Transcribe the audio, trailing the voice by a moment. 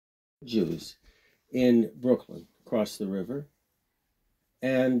Jews in Brooklyn, across the river.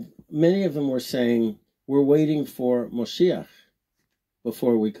 And many of them were saying, we're waiting for Moshiach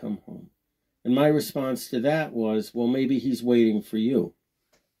before we come home. And my response to that was, well, maybe he's waiting for you,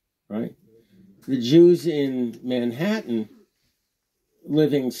 right? The Jews in Manhattan,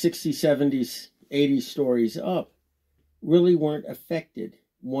 living 60, 70, 80 stories up, really weren't affected,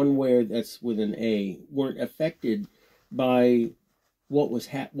 one way that's with an A, weren't affected by what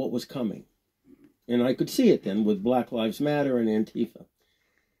was coming. And I could see it then with Black Lives Matter and Antifa.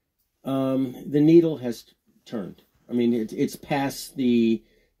 The needle has turned. I mean, it's past the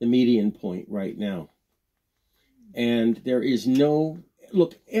median point right now. And there is no,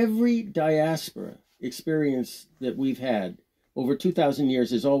 look, every diaspora experience that we've had over 2,000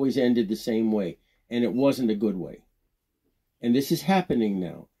 years has always ended the same way. And it wasn't a good way. And this is happening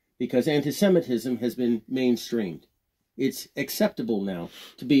now because anti-Semitism has been mainstreamed. It's acceptable now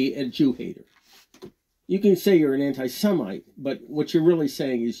to be a Jew hater. You can say you're an anti-Semite, but what you're really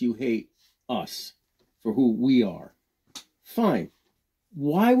saying is you hate us for who we are. Fine.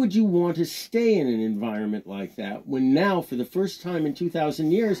 Why would you want to stay in an environment like that when now, for the first time in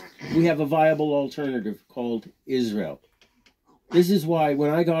 2,000 years, we have a viable alternative called Israel? This is why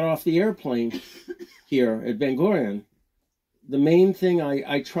when I got off the airplane here at Ben Gurion, the main thing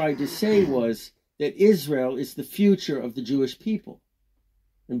I tried to say was that Israel is the future of the Jewish people.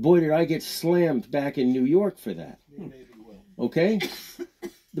 And boy, did I get slammed back in New York for that. Okay?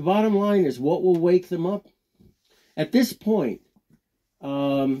 The bottom line is, what will wake them up? At this point,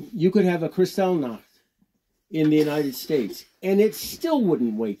 you could have a Kristallnacht in the United States, and it still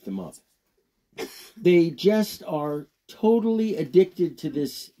wouldn't wake them up. They just are totally addicted to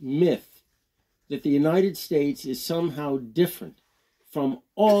this myth that the United States is somehow different from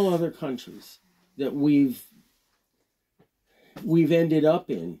all other countries that we've ended up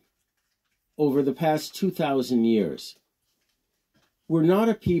in over the past 2,000 years. We're not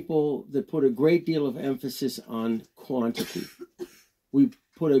a people that put a great deal of emphasis on quantity. We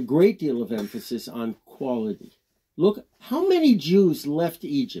put a great deal of emphasis on quality. Look, how many Jews left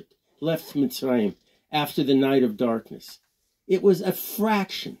Egypt, left Mitzrayim after the night of darkness? It was a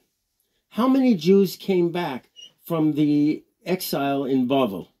fraction. How many Jews came back from the exile in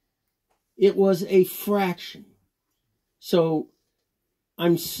Bavel? It was a fraction. So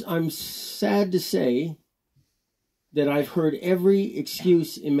I'm sad to say that I've heard every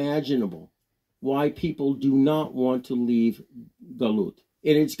excuse imaginable why people do not want to leave Galut.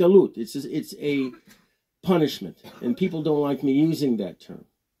 And it's Galut. It's a punishment. And people don't like me using that term.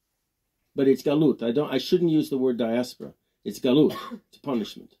 But it's Galut. I shouldn't use the word diaspora. It's Galut. It's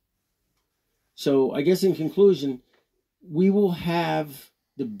punishment. So I guess in conclusion, we will have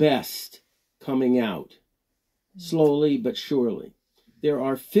the best coming out, slowly but surely. There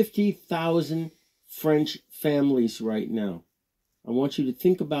are 50,000 French families right now. I want you to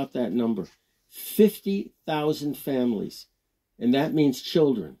think about that number. 50,000 families. And that means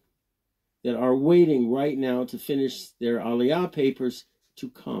children that are waiting right now to finish their Aliyah papers to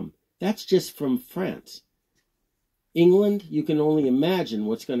come. That's just from France. England, you can only imagine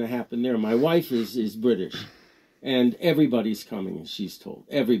what's going to happen there. My wife is British. And everybody's coming, she's told.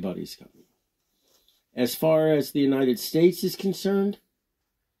 Everybody's coming. As far as the United States is concerned,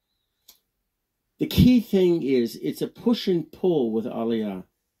 the key thing is it's a push and pull with Aliyah.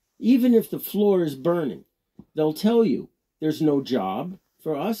 Even if the floor is burning, they'll tell you there's no job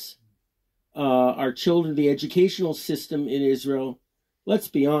for us. Our children, the educational system in Israel, let's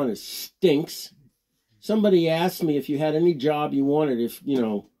be honest, stinks. Somebody asked me if you had any job you wanted, if,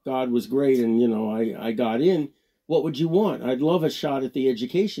 God was great and, I got in, what would you want? I'd love a shot at the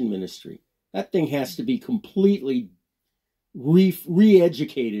education ministry. That thing has to be completely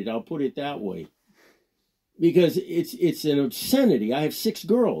re-educated, I'll put it that way. Because it's an obscenity. I have 6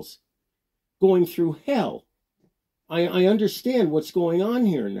 girls going through hell. I understand what's going on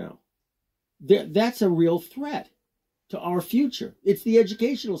here now. That's a real threat to our future. It's the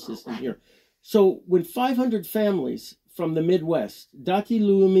educational system here. So when 500 families from the Midwest, Dati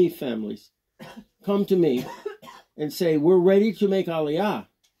Leumi families, come to me and say, we're ready to make Aliyah,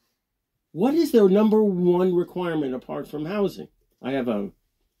 what is their number one requirement apart from housing? I have a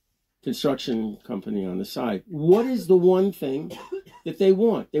construction company on the side. What is the one thing that they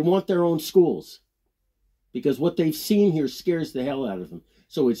want? They want their own schools. Because what they've seen here scares the hell out of them.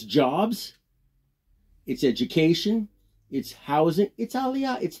 So it's jobs, it's education, it's housing, it's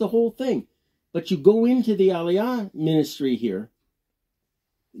Aliyah, it's the whole thing. But you go into the Aliyah ministry here,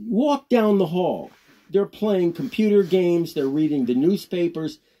 walk down the hall. They're playing computer games, they're reading the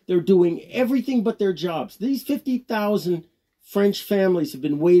newspapers, they're doing everything but their jobs. These 50,000 French families have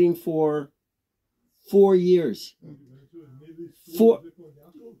been waiting for 4 years. 4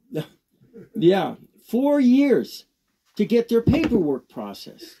 years to get their paperwork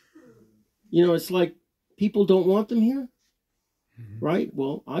processed. You know, it's like people don't want them here, right?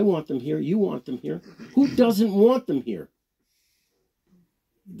 Well, I want them here. You want them here. Who doesn't want them here?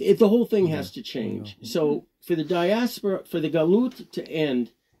 The whole thing has to change. So for the diaspora, for the galut to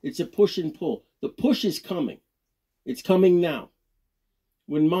end, it's a push and pull. The push is coming. It's coming now.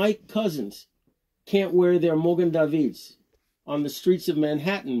 When my cousins can't wear their Mogen Davids on the streets of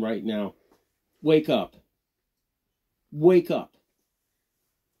Manhattan right now, wake up. Wake up.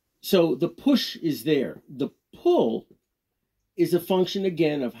 So the push is there. The pull is a function,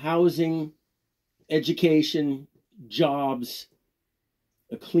 again, of housing, education, jobs,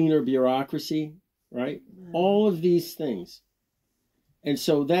 a cleaner bureaucracy, right? All of these things. And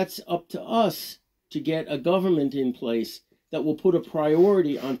so that's up to us to get a government in place that will put a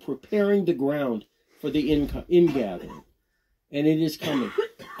priority on preparing the ground for the ingathering. And it is coming.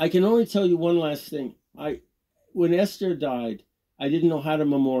 I can only tell you one last thing. When Esther died, I didn't know how to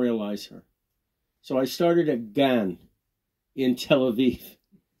memorialize her. So I started a gan in Tel Aviv.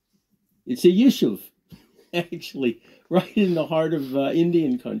 It's a yishuv, actually, right in the heart of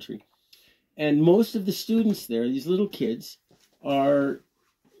Indian country. And most of the students there, these little kids, are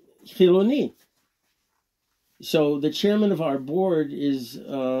Chiloni. So the chairman of our board is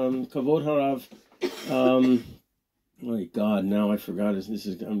Kavod Harav. Oh my God! Now I forgot.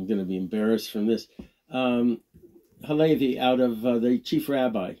 I'm going to be embarrassed from this. Halevi, out of the chief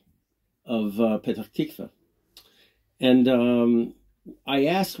rabbi of Petach Tikva, and I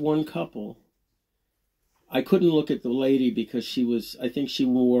asked one couple. I couldn't look at the lady because I think she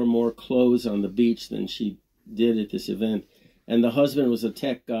wore more clothes on the beach than she did at this event. And the husband was a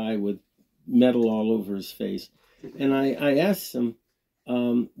tech guy with metal all over his face. And I asked him,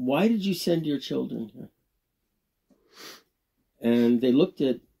 why did you send your children here? And they looked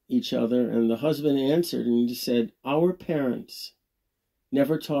at each other, and the husband answered, and he said, our parents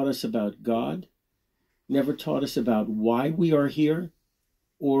never taught us about God, never taught us about why we are here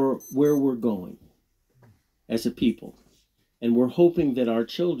or where we're going as a people. And we're hoping that our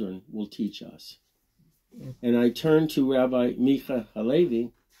children will teach us. And I turned to Rabbi Micha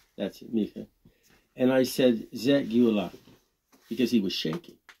Halevi, that's it, Micha, and I said, Zeh Geulah, because he was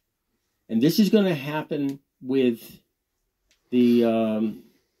shaking. And this is going to happen with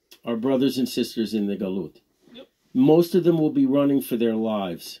our brothers and sisters in the Galut. Yep. Most of them will be running for their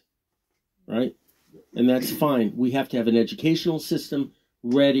lives, right? And that's fine. We have to have an educational system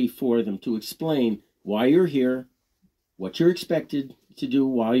ready for them to explain why you're here, what you're expected to do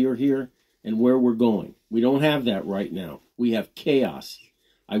while you're here, and where we're going. We don't have that right now. We have chaos.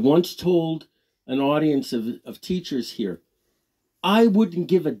 I once told an audience of teachers here, I wouldn't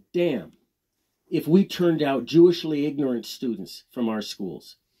give a damn if we turned out Jewishly ignorant students from our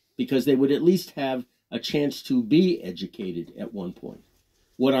schools, because they would at least have a chance to be educated at one point.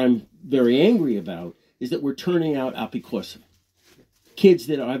 What I'm very angry about is that we're turning out apikosim, kids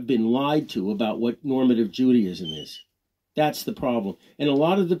that have been lied to about what normative Judaism is. That's the problem. And a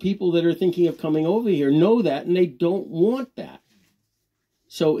lot of the people that are thinking of coming over here know that, and they don't want that.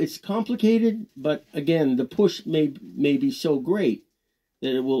 So it's complicated, but again, the push may be so great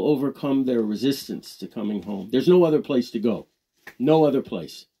that it will overcome their resistance to coming home. There's no other place to go. No other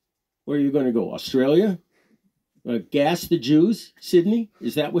place. Where are you going to go? Australia? Gas the Jews? Sydney?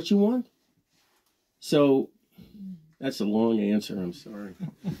 Is that what you want? So that's a long answer. I'm sorry.